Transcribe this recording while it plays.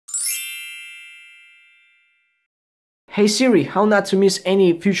Hey Siri, how not to miss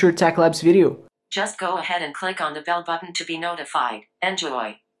any future Tech Labs video? Just go ahead and click on the bell button to be notified.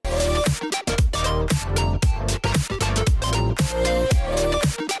 Enjoy!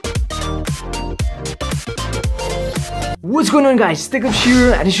 What's going on, guys? TechUp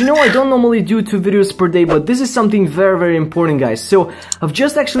here, and as you know, I don't normally do 2 videos per day, but this is something very important, guys. So I've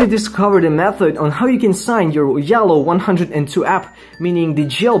just actually discovered a method on how you can sign your Yalu102 app, meaning the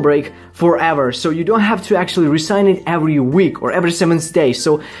jailbreak, forever. So you don't have to actually resign it every week or every 7th day.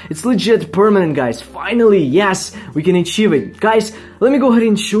 So it's legit permanent, guys. Finally, yes, we can achieve it. Guys, let me go ahead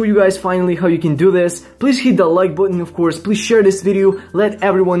and show you guys finally how you can do this. Please hit the like button, of course. Please share this video, let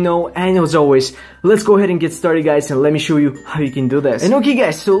everyone know, and as always, let's go ahead and get started, guys, and let me show you how you can do this. And okay,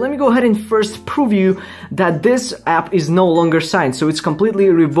 guys, so let me go ahead and first prove you that this app is no longer signed, so it's completely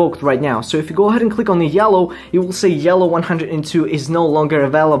revoked right now. So if you go ahead and click on the Yalu, it will say Yalu102 is no longer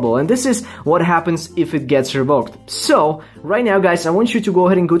available, and this is what happens if it gets revoked. So right now, guys, I want you to go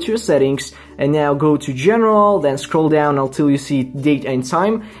ahead and go to your settings, and now go to general, then scroll down until you see date and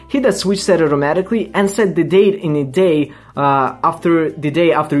time, hit that switch set automatically, and set the date in a day after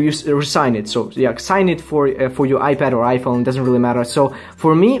you resign it. So yeah, sign it for your iPad or iPhone, doesn't really matter. So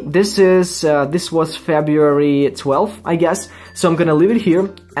for me, this was February 12th, I guess. So I'm gonna leave it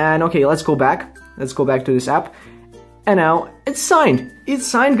here, and okay, let's go back to this app, and now it's signed. It's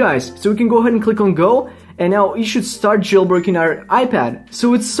signed, guys. So we can go ahead and click on go, and now you should start jailbreaking our iPad.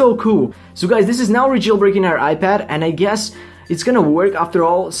 So it's so cool. So guys, this is now jailbreaking our iPad, and I guess it's gonna work after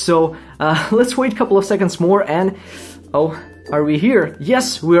all. So let's wait a couple of seconds more, and oh, are we here?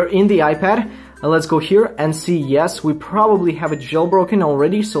 Yes, we're in the iPad. Let's go here and see. Yes, we probably have it jailbroken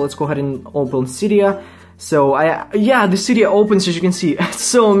already. So let's go ahead and open Cydia. So yeah, the Cydia opens, as you can see. It's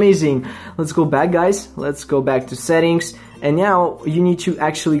so amazing. Let's go back, guys. Let's go back to settings. And now you need to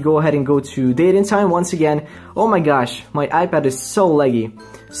actually go ahead and go to date and time once again. Oh my gosh, my iPad is so laggy.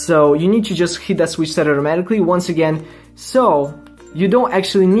 So you need to just hit that switch set automatically once again. So you don't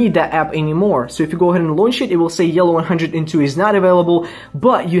actually need that app anymore. So if you go ahead and launch it, it will say Yalu102 is not available,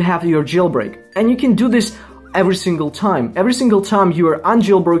 but you have your jailbreak. And you can do this every single time. Every single time you are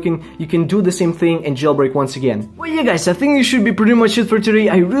unjailbroken, you can do the same thing and jailbreak once again. Well, yeah, guys, I think this should be pretty much it for today.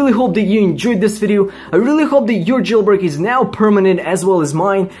 I really hope that you enjoyed this video. I really hope that your jailbreak is now permanent as well as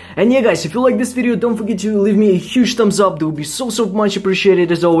mine. And yeah, guys, if you like this video, don't forget to leave me a huge thumbs up. That would be so much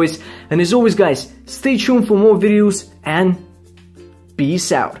appreciated as always. And as always, guys, stay tuned for more videos, and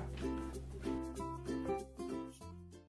peace out.